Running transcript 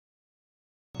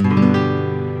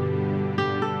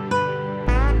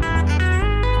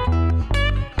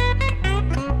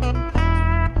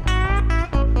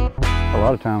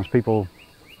lot of times people,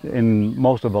 in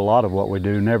a lot of what we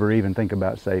do, never even think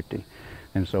about safety.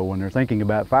 And so when they're thinking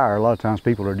about fire, a lot of times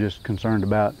people are just concerned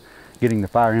about getting the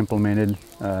fire implemented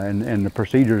and the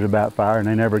procedures about fire, and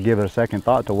they never give it a second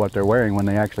thought to what they're wearing when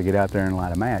they actually get out there and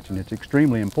light a match. And it's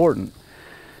extremely important.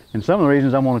 And some of the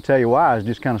reasons I want to tell you why is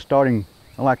just kind of starting,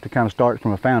 I like to kind of start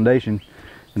from a foundation,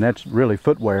 and that's really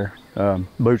footwear.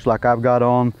 Boots like I've got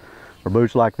on, or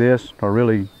boots like this, are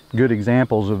really good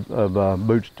examples of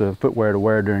boots to footwear to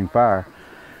wear during fire.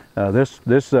 This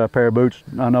pair of boots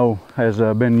I know has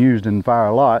been used in fire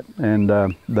a lot,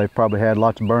 and they've probably had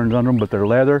lots of burns under them, but they're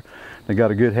leather. They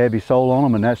got a good heavy sole on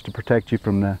them, and that's to protect you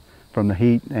from the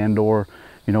heat, and or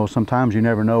sometimes you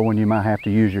never know when you might have to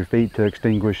use your feet to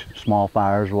extinguish small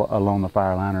fires along the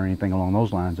fire line or anything along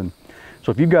those lines. And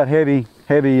so if you've got heavy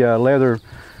leather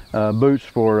boots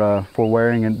for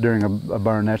wearing and during a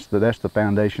burn, that's the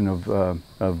foundation of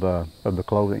the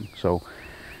clothing. So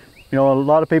a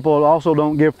lot of people also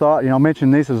don't give thought. I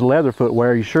mentioned this as leather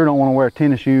footwear. You sure don't want to wear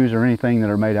tennis shoes or anything that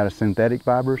are made out of synthetic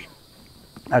fibers.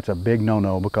 That's a big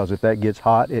no-no, because if that gets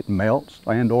hot, it melts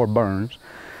and or burns.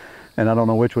 And I don't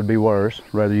know which would be worse,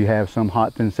 whether you have some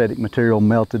hot synthetic material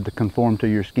melted to conform to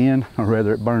your skin, or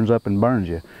whether it burns up and burns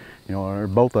you. Or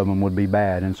both of them would be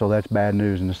bad, and so that's bad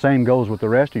news. And the same goes with the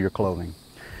rest of your clothing.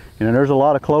 There's a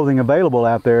lot of clothing available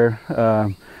out there.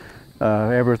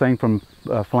 Everything from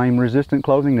flame-resistant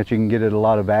clothing that you can get at a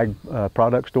lot of ag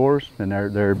product stores, and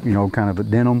they're kind of a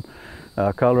denim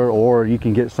color, or you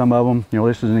can get some of them.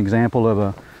 This is an example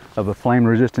of a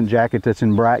flame-resistant jacket that's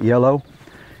in bright yellow.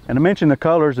 And I mentioned the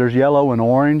colors. There's yellow and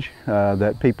orange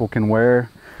that people can wear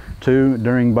too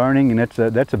during burning, and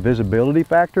that's a visibility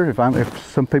factor. If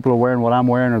some people are wearing what I'm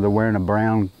wearing, or they're wearing a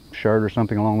brown shirt or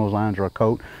something along those lines, or a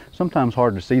coat, sometimes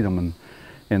hard to see them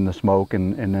in the smoke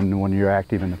and then when you're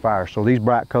active in the fire. So these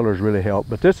bright colors really help.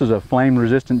 But this is a flame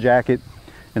resistant jacket,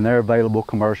 and they're available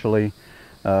commercially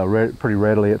pretty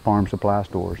readily at farm supply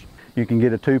stores. You can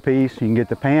get a two-piece. You can get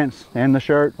the pants and the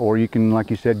shirt, or you can, like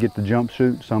you said, get the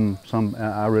jumpsuit.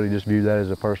 I really just view that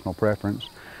as a personal preference.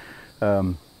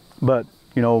 But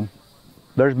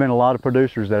there's been a lot of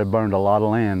producers that have burned a lot of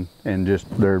land in just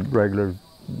their regular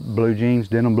blue jeans,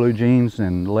 denim blue jeans,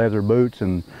 and leather boots,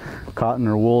 and cotton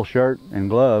or wool shirt, and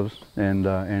gloves, and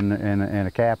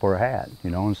a cap or a hat.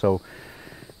 And so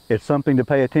it's something to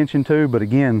pay attention to. But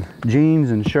again,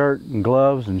 jeans and shirt and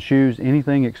gloves and shoes,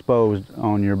 anything exposed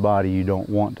on your body, you don't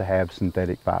want to have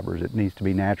synthetic fibers. It needs to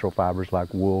be natural fibers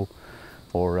like wool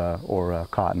or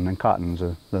cotton, and cotton's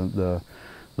the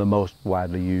most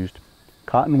widely used.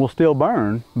 Cotton will still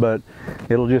burn, but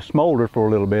it'll just smolder for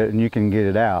a little bit, and you can get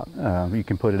it out. You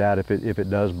can put it out if it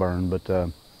does burn, but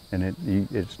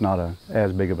it's not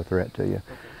as big of a threat to you.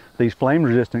 These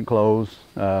flame-resistant clothes,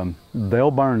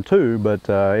 they'll burn too, but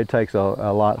it takes a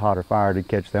lot hotter fire to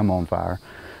catch them on fire.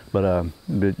 But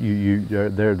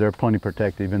they're plenty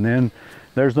protective. And then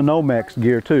there's the Nomex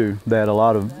gear too, that a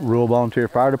lot of rural volunteer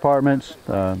fire departments,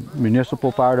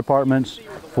 municipal fire departments,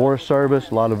 Forest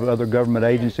Service, a lot of other government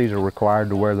agencies are required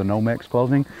to wear the Nomex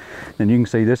clothing. And you can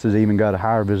see this has even got a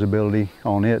higher visibility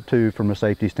on it too, from a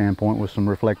safety standpoint, with some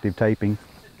reflective taping.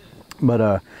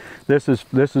 But this is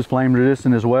flame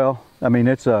resistant as well. I mean,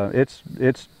 it's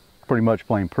pretty much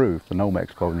flame proof. The Nomex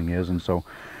clothing is, and so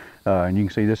and you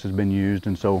can see this has been used,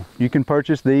 and so you can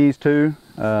purchase these too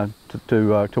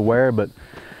to wear. But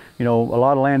a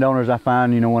lot of landowners, I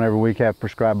find, whenever we have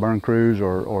prescribed burn crews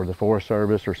or the Forest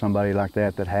Service or somebody like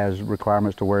that has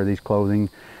requirements to wear these clothing,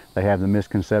 they have the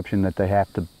misconception that they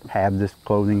have to have this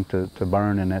clothing to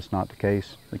burn, and that's not the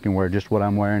case. They can wear just what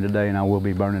I'm wearing today, and I will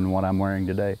be burning what I'm wearing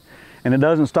today. And it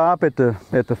doesn't stop at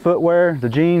the footwear, the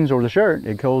jeans, or the shirt.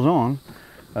 It goes on.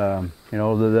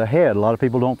 The head. A lot of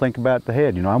people don't think about the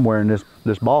head. I'm wearing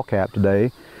this ball cap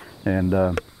today,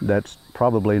 and that's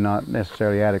probably not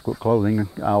necessarily adequate clothing.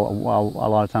 A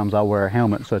lot of times I'll wear a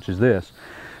helmet such as this,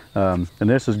 and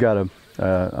this has got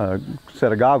a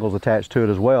set of goggles attached to it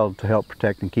as well to help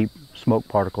protect and keep smoke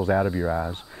particles out of your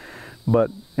eyes.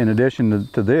 But in addition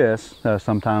to this,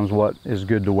 sometimes what is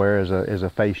good to wear is a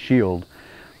face shield.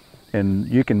 And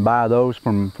you can buy those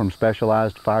from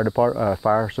specialized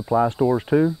fire supply stores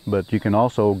too, but you can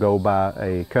also go buy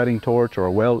a cutting torch or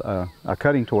a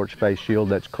cutting torch face shield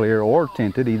that's clear or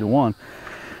tinted, either one.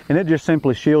 And it just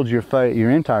simply shields your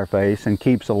entire face and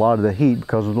keeps a lot of the heat,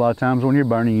 because a lot of times when you're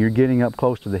burning, you're getting up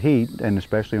close to the heat, and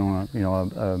especially on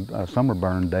a summer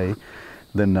burn day,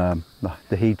 then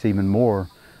the heat's even more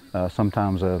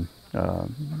sometimes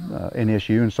an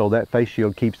issue, and so that face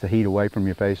shield keeps the heat away from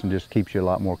your face and just keeps you a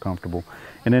lot more comfortable.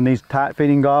 And then these tight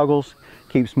fitting goggles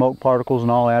keep smoke particles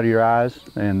and all out of your eyes,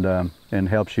 and and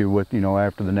helps you with,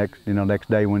 after the next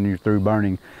day when you're through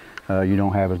burning, you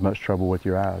don't have as much trouble with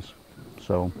your eyes.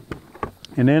 So,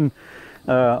 and then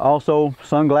also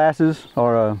sunglasses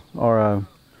or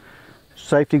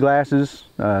safety glasses,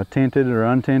 tinted or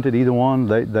untinted, either one.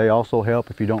 They also help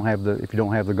if you don't have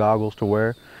the goggles to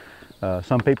wear.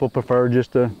 Some people prefer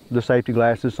just the safety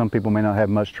glasses. Some people may not have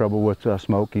much trouble with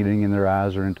smoke getting in their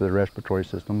eyes or into the respiratory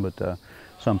system, but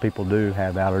some people do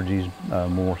have allergies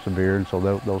more severe, and so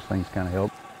those things kind of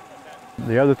help.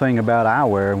 The other thing about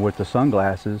eyewear with the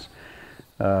sunglasses,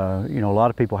 a lot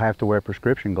of people have to wear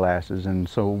prescription glasses, and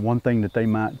so one thing that they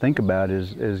might think about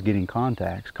is getting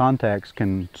contacts. Contacts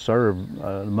can serve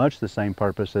much the same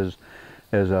purpose as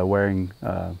wearing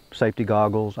safety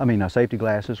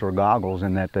glasses or goggles,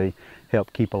 in that they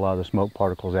help keep a lot of the smoke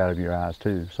particles out of your eyes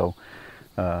too. So,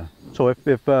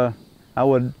 if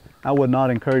I would not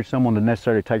encourage someone to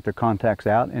necessarily take their contacts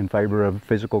out in favor of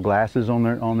physical glasses on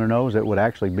their nose. It would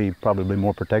actually be probably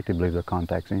more protective to leave their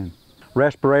contacts in.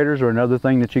 Respirators are another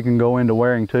thing that you can go into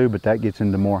wearing too, but that gets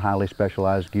into more highly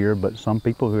specialized gear. But some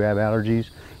people who have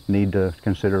allergies need to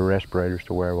consider respirators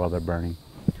to wear while they're burning.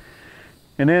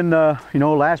 And then,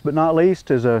 last but not least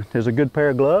is a good pair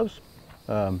of gloves.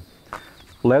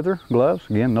 Leather gloves,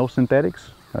 again, no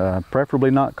synthetics. Preferably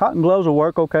not. Cotton gloves will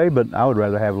work okay, but I would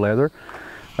rather have leather.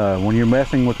 When you're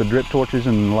messing with the drip torches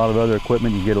and a lot of other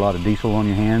equipment, you get a lot of diesel on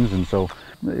your hands, and so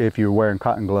if you're wearing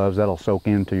cotton gloves, that'll soak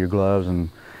into your gloves, and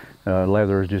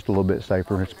leather is just a little bit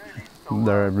safer.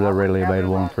 They're readily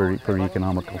available and pretty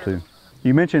economical too.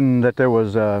 You mentioned that there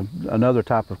was another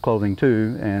type of clothing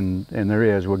too, and there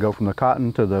is. We'll go from the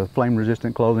cotton to the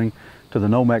flame-resistant clothing to the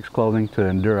Nomex clothing to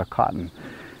Endura cotton.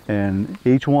 And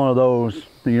each one of those,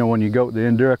 when you go, the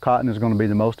Endura cotton is going to be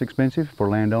the most expensive for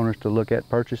landowners to look at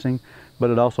purchasing, but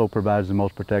it also provides the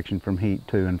most protection from heat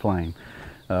too and flame.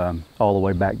 All the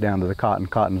way back down to the cotton.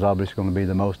 Cotton's obviously going to be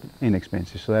the most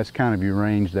inexpensive. So that's kind of your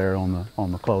range there on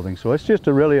the clothing. So it's just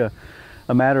really a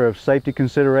matter of safety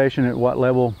consideration at what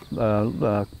level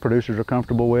producers are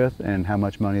comfortable with and how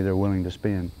much money they're willing to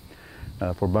spend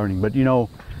for burning. But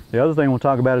the other thing we'll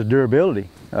talk about is durability.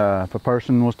 If a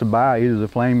person was to buy either the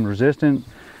flame resistant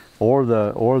or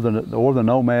the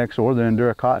Nomex or the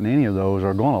Endura cotton, any of those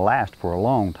are going to last for a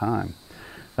long time.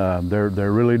 They're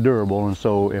really durable, and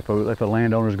so if a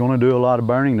landowner is going to do a lot of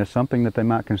burning, that's something that they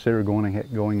might consider going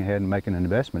ahead and making an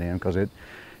investment in, because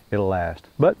it'll last.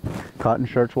 But cotton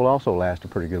shirts will also last a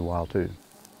pretty good while too.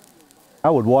 I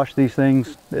would wash these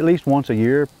things at least once a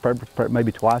year,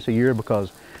 maybe twice a year,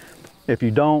 because if you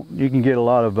don't, you can get a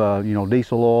lot of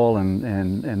diesel oil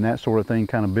and that sort of thing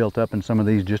kind of built up in some of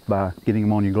these just by getting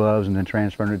them on your gloves and then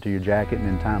transferring it to your jacket, and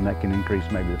in time that can increase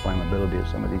maybe the flammability of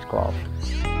some of these cloths.